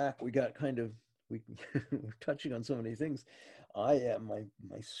me back. We got kind of we're touching on so many things. I am my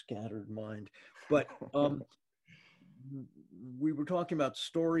scattered mind, but we were talking about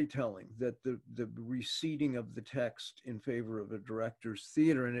storytelling, that the receding of the text in favor of a director's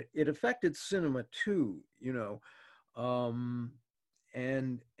theater, and it affected cinema too,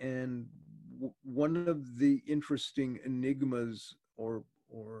 and one of the interesting enigmas, or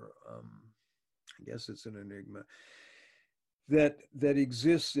I guess it's an enigma, that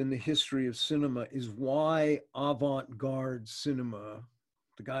exists in the history of cinema, is why avant-garde cinema,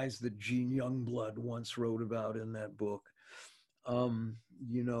 the guys that Gene Youngblood once wrote about in that book,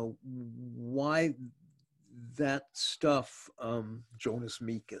 why that stuff, Jonas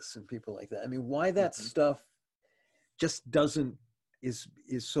Mekas and people like that, I mean, why that stuff just is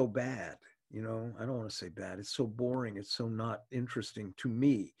so bad. I don't want to say bad, it's so boring, it's so not interesting to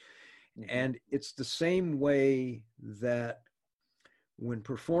me. And it's the same way that when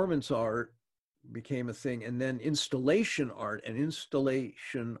performance art became a thing, and then installation art, and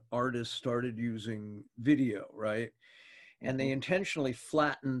installation artists started using video, right? And they intentionally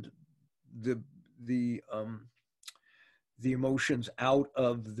flattened the emotions out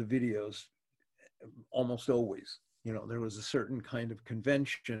of the videos, almost always. There was a certain kind of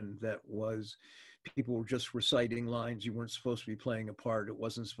convention that was, people were just reciting lines. You weren't supposed to be playing a part. It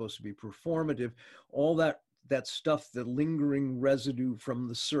wasn't supposed to be performative. All that stuff, the lingering residue from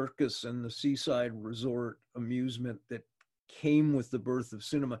the circus and the seaside resort amusement that came with the birth of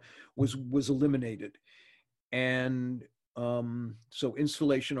cinema was eliminated. And so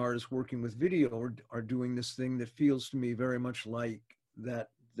installation artists working with video are doing this thing that feels to me very much like the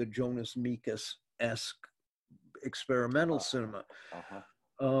Jonas Mekas-esque experimental cinema.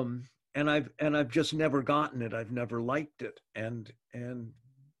 And I've just never gotten it. I've never liked it. And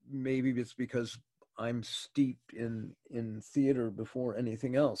maybe it's because I'm steeped in theater before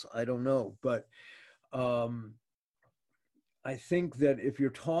anything else. I don't know. But I think that if you're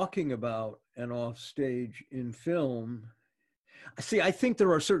talking about an offstage in film, I think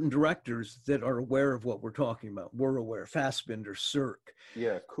there are certain directors that are aware of what we're talking about. We're aware. Fassbinder, Cirque.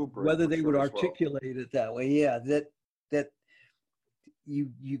 Yeah, Kubrick. Whether they would articulate it that way, yeah, that you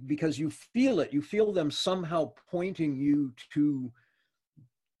because you feel it. You feel them somehow pointing you to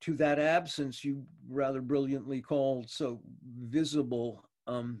that absence you rather brilliantly called so visible,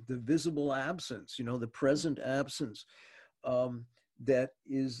 the visible absence, the present absence, that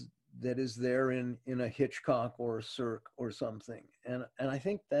is there in a Hitchcock or a Cirque or something. And I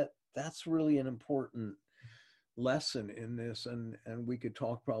think that's really an important lesson in this, and we could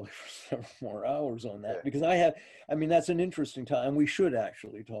talk probably for several more hours on that, because that's an interesting time, and we should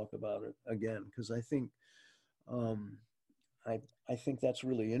actually talk about it again, because I think I think that's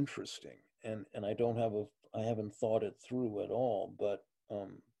really interesting, and I haven't thought it through at all, but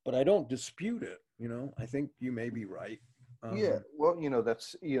I don't dispute it. I think you may be right. Yeah, well,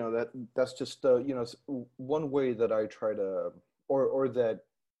 that's just one way that I try to, or that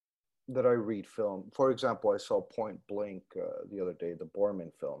I read film. For example, I saw Point Blank the other day, the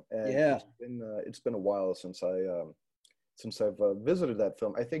Borman film, and yeah, it's been a while since I've visited that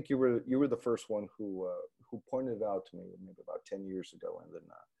film. I think you were the first one who pointed it out to me maybe about 10 years ago, and then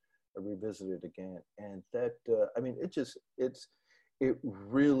revisit it again, and that I mean, it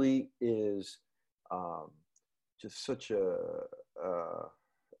really is um, just uh,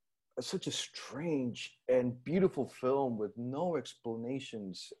 such a strange and beautiful film with no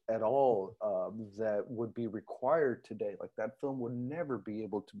explanations at all that would be required today. Like that film would never be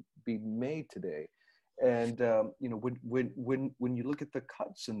able to be made today. And you know, when you look at the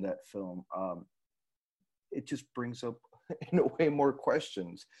cuts in that film, it just brings up in a way more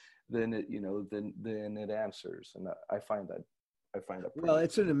questions than it, you know, than it answers. And I find that Well, pretty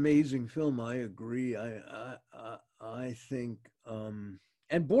it's an amazing film. I agree. I think, and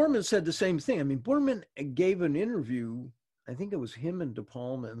Borman said the same thing. I mean, Borman gave an interview. I think it was him and De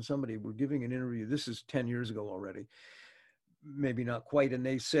Palma and somebody were giving an interview. This is 10 years ago already, maybe not quite. And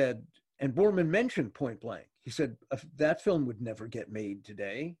they said, and Borman mentioned point blank. He said, that film would never get made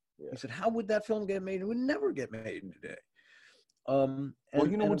today. yeah. He said, how would that film get made? It would never get made today. Well,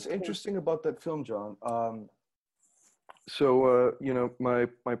 you know and what's interesting about that film, John? You know,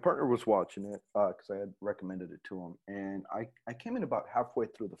 my partner was watching it because I had recommended it to him, and I came in about halfway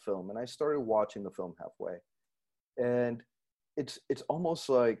through the film, and I started watching the film halfway, and it's almost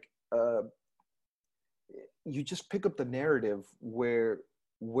like you just pick up the narrative where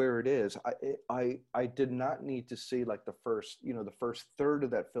it is. I did not need to see like the first third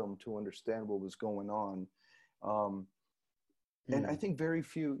of that film to understand what was going on. And I think very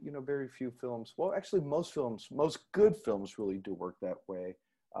few films, well, actually most good films really do work that way.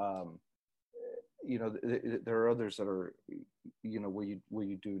 You know, there are others that are, you know, where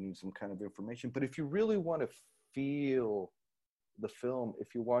you do need some kind of information. But if you really want to feel the film,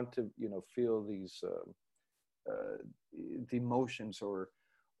 if you want to, you know, feel these the emotions or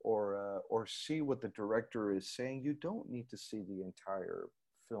see what the director is saying, you don't need to see the entire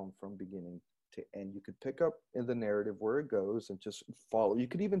film from beginning to end. You could pick up in the narrative where it goes and just follow. You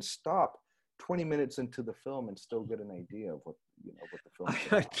could even stop 20 minutes into the film and still get an idea of what, you know, what the film is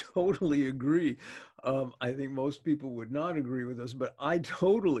I about. totally agree. I think most people would not agree with us, but I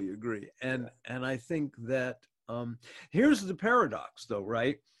totally agree. And I think that here's the paradox, though,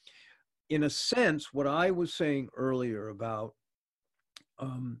 right? In a sense, what I was saying earlier about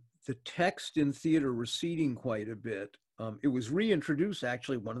the text in theater receding quite a bit. It was reintroduced,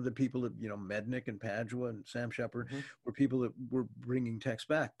 actually. One of the people that, you know, Mednick and Padua and Sam Shepard were people that were bringing text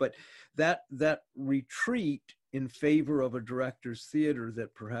back. But that retreat in favor of a director's theater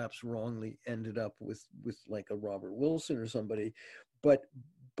that perhaps wrongly ended up with like a Robert Wilson or somebody, but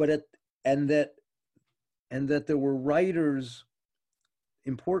and that there were writers,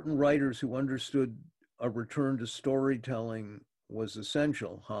 important writers, who understood a return to storytelling was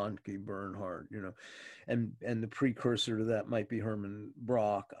essential. Handke, Bernhardt, you know, and the precursor to that might be Herman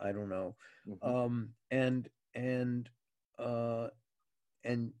Brock. I don't know. And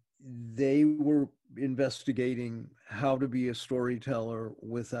they were investigating how to be a storyteller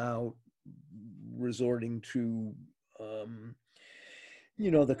without resorting to,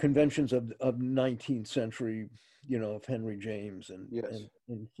 you know, the conventions of 19th century, you know, of Henry James and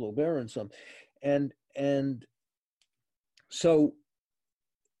Flaubert and some, and so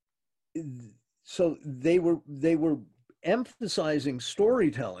they were emphasizing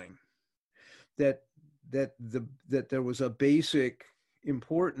storytelling, that there was a basic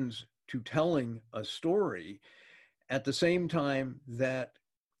importance to telling a story, at the same time that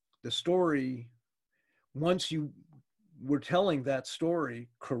the story, once you were telling that story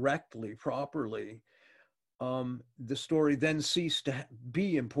correctly, properly, the story then ceased to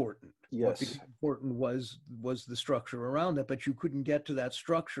be important. What became important was the structure around it, but you couldn't get to that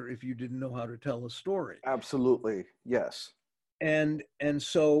structure if you didn't know how to tell a story. Absolutely, yes. And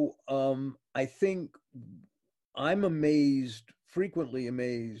so I think I'm frequently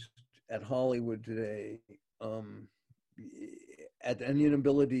amazed at Hollywood today, at an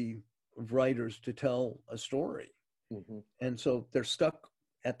inability of writers to tell a story. And so they're stuck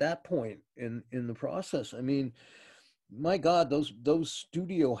at that point in the process. I mean, my God, those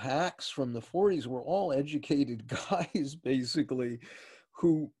studio hacks from the 40s were all educated guys, basically,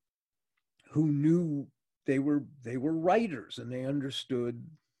 who knew they were writers, and they understood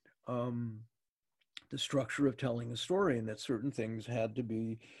the structure of telling a story, and that certain things had to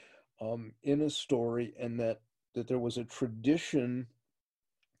be in a story, and that there was a tradition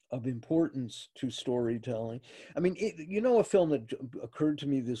of importance to storytelling. I mean, you know, a film that occurred to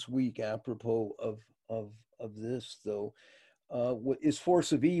me this week apropos of this, though, is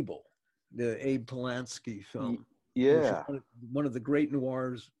Force of Evil, the Abe Polanski film. Yeah. Which is one of the great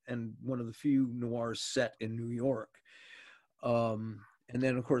noirs, and one of the few noirs set in New York. And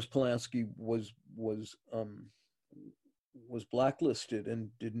then, of course, Polanski was was blacklisted and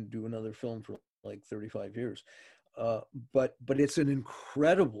didn't do another film for like 35 years. But it's an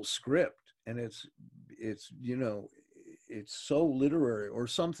incredible script, and it's you know, it's so literary. Or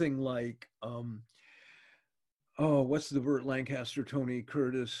something like oh, what's the Burt Lancaster, Tony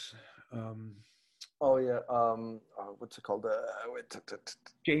Curtis, Oh yeah. What's it called?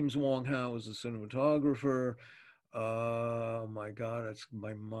 James Wong Howe is the cinematographer. Oh my God, it's,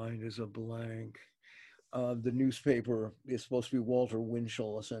 my mind is a blank. The newspaper is supposed to be Walter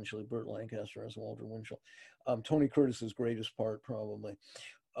Winchell, essentially. Burt Lancaster as Walter Winchell. Tony Curtis's greatest part, probably.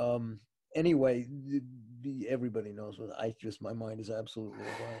 Anyway, everybody knows what I just, my mind is absolutely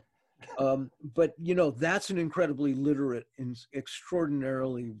blank. But you know, that's an incredibly literate and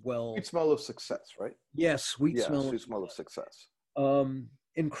extraordinarily well. Sweet Smell of Success, right? Yes, Sweet Yeah, Smell. Sweet Smell of Success.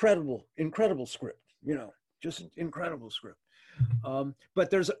 Incredible script. You know, just incredible script. But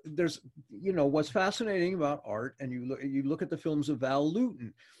there's, you know, what's fascinating about art, and you look at the films of Val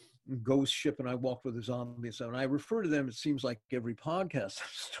Lewton, Ghost Ship, and I Walked with a Zombie, and so, and I refer to them, it seems like every podcast I'm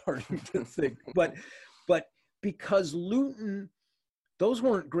starting to think, but because Lewton, those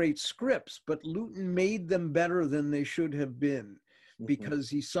weren't great scripts, but Lewton made them better than they should have been, because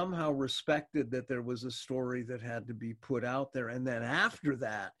he somehow respected that there was a story that had to be put out there. And then after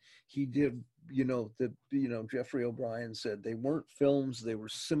that, he did, you know, Jeffrey O'Brien said they weren't films, they were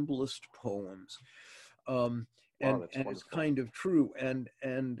symbolist poems. And it's kind of true. And,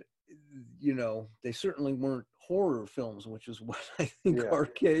 you know, they certainly weren't horror films, which is what I think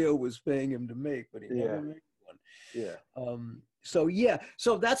RKO was paying him to make, but he never made one. Yeah. So yeah,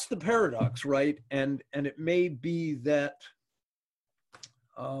 so that's the paradox, right? And it may be that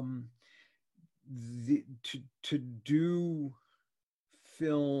to do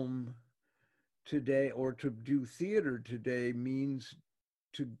film today, or to do theater today, means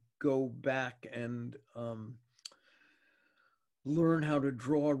to go back and learn how to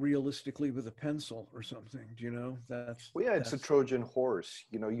draw realistically with a pencil or something. Do you know? Well, yeah, it's a Trojan horse.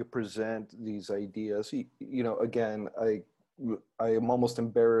 You know, you present these ideas. You know, again, I am almost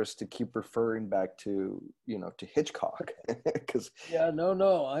embarrassed to keep referring back to, you know, to Hitchcock, because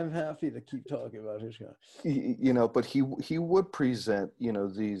no, I'm happy to keep talking about Hitchcock. You know, but he would present, you know,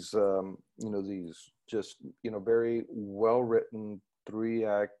 these just, you know, very well written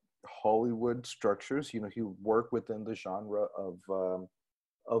 3-act Hollywood structures. You know, he would work within the genre of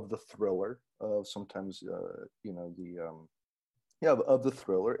the thriller, of sometimes you know, of the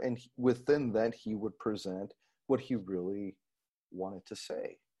thriller, and within that he would present what he really wanted to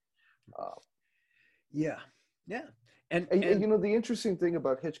say. And you know, the interesting thing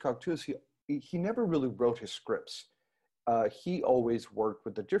about Hitchcock too is he never really wrote his scripts. He always worked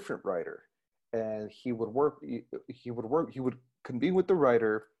with a different writer, and he would convene with the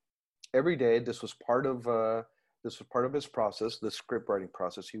writer every day. This was part of his process, the script writing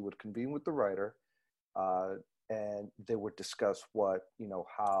process. He would convene with the writer, and they would discuss what, you know,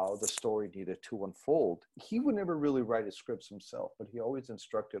 how the story needed to unfold. He would never really write his scripts himself, but he always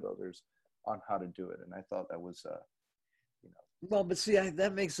instructed others on how to do it. And I thought that was, you know. Well, but see,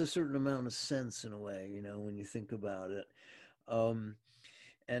 that makes a certain amount of sense in a way, you know, when you think about it.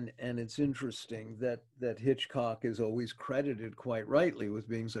 And it's interesting that Hitchcock is always credited, quite rightly, with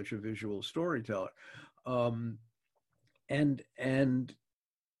being such a visual storyteller.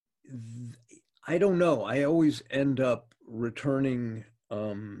 I don't know. I always end up returning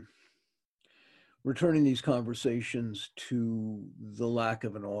these conversations to the lack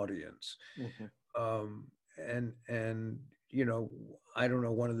of an audience. And you know, I don't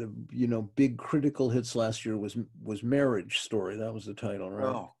know, one of the, you know, big critical hits last year was Marriage Story. That was the title, right?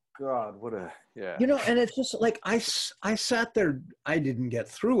 Oh God, what a, yeah. You know, and it's just like, I sat there, I didn't get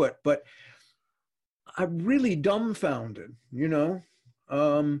through it, but I'm really dumbfounded, you know,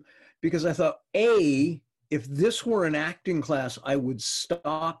 because I thought, if this were an acting class, I would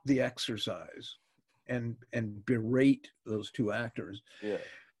stop the exercise and berate those two actors. Yeah.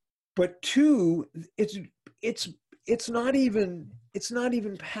 But two, it's not even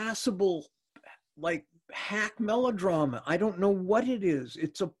passable, like hack melodrama. I don't know what it is.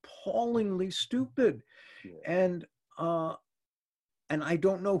 It's appallingly stupid. Yeah. And I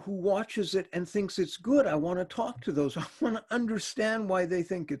don't know who watches it and thinks it's good. I want to talk to those. I want to understand why they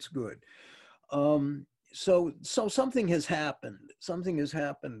think it's good. So something has happened. Something has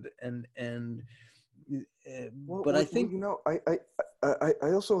happened, but I think, you know, I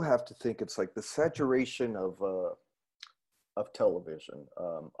also have to think it's like the saturation of television,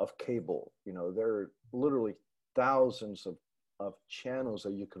 of cable. You know, there are literally thousands of channels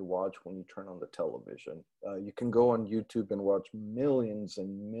that you could watch when you turn on the television. You can go on YouTube and watch millions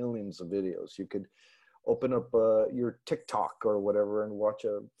and millions of videos. You could open up your TikTok or whatever and watch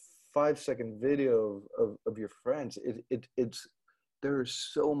a 5-second video of your friends. It's there's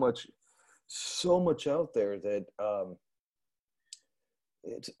so much out there that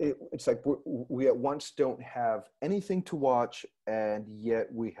it's like we at once don't have anything to watch, and yet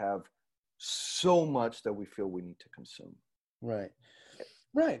we have so much that we feel we need to consume. Right.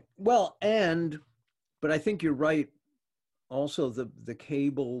 Right. Well, but I think you're right. Also, the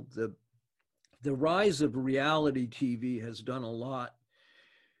cable, the rise of reality TV has done a lot.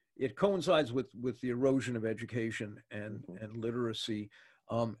 It coincides with the erosion of education and literacy,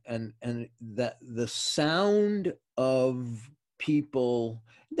 and that the sound of people,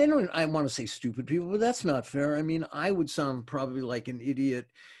 they don't, I want to say stupid people, but that's not fair. I mean, I would sound probably like an idiot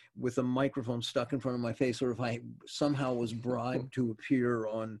with a microphone stuck in front of my face, or if I somehow was bribed to appear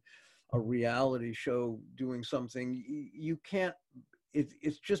on a reality show doing something. You can't,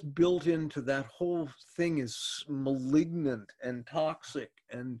 it's just built into that whole thing is malignant and toxic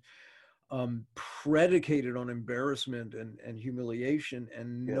and predicated on embarrassment and humiliation,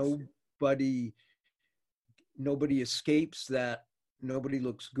 and Yes. nobody escapes that. Nobody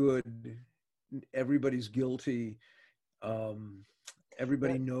looks good. Everybody's guilty.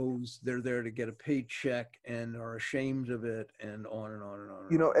 Everybody knows they're there to get a paycheck and are ashamed of it, and on and on and on.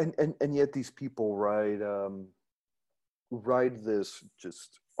 You know, and yet these people ride this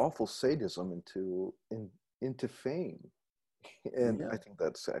just awful sadism into fame. And Yeah. I think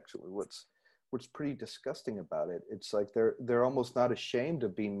that's actually what's pretty disgusting about it. It's like they're almost not ashamed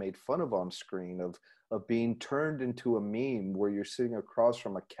of being made fun of on screen, of being turned into a meme where you're sitting across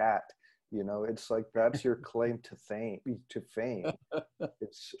from a cat. You know, it's like that's your claim to fame.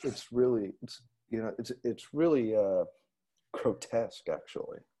 It's really grotesque,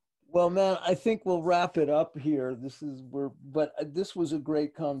 actually. Well, man, I think we'll wrap it up here. But this was a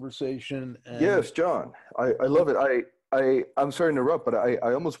great conversation. And Yes, John, I love it. I'm sorry to interrupt, but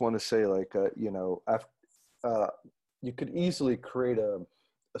I almost want to say, like, you could easily create a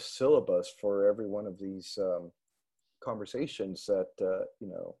syllabus for every one of these conversations that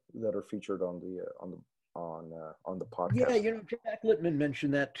that are featured on the podcast. Yeah, Jack Littman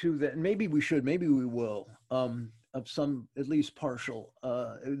mentioned that too. That maybe we will, of some, at least partial.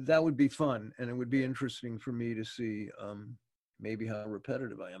 That would be fun, and it would be interesting for me to see maybe how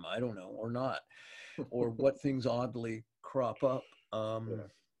repetitive I am. I don't know, or not, or what things oddly crop up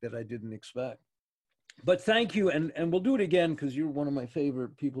that I didn't expect. But thank you, and we'll do it again because you're one of my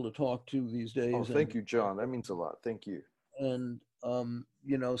favorite people to talk to these days. Oh, thank you, John. That means a lot. Thank you. And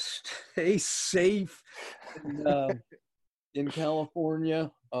stay safe in California.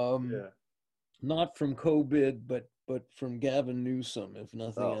 Not from COVID, but from Gavin Newsom, if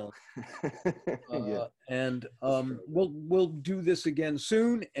nothing else. And we'll do this again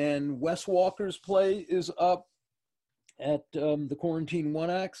soon. And Wes Walker's play is up at the Quarantine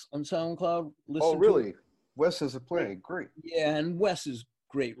One Acts on SoundCloud. Oh, really? Wes is a play. Great. Yeah, and Wes is a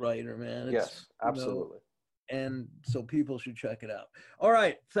great writer, man. Yes, absolutely. And so people should check it out. All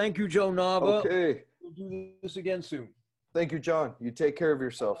right. Thank you, Joe Nava. Okay. We'll do this again soon. Thank you, John. You take care of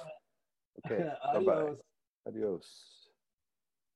yourself. Okay. Adios. Bye-bye. Adios.